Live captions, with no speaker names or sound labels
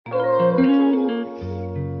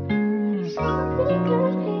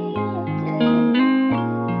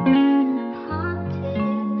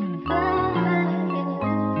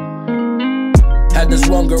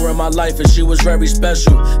longer in my life, and she was very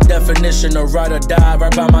special. Definition of ride or die,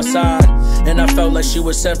 right by my side. And I felt like she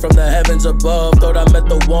was sent from the heavens above. Thought I met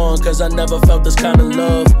the one, cause I never felt this kind of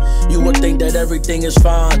love. You would think that everything is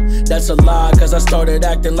fine, that's a lie. Cause I started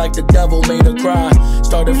acting like the devil made her cry.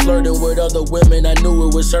 Started flirting with other women, I knew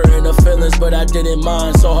it was hurting her feelings, but I didn't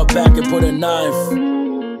mind. Saw her back and put a knife.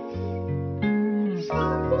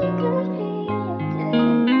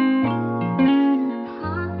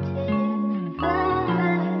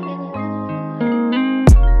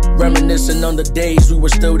 Reminiscing on the days we were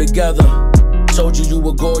still together. Told you you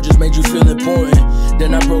were gorgeous, made you feel important.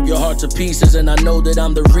 Then I broke your heart to pieces, and I know that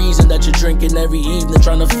I'm the reason that you're drinking every evening,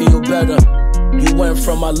 trying to feel better. You went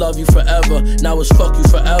from I love you forever, now it's fuck you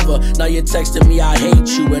forever. Now you're texting me I hate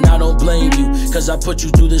you, and I don't blame you, cause I put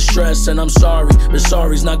you through the stress, and I'm sorry, but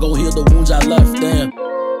sorry's not gonna heal the wounds I left. Damn,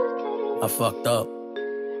 I fucked up.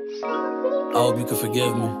 I hope you can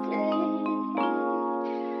forgive me.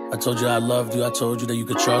 I told you I loved you, I told you that you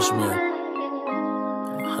could trust me.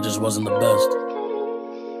 I just wasn't the best,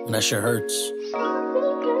 and that shit hurts.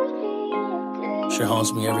 Shit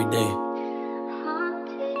haunts me every day.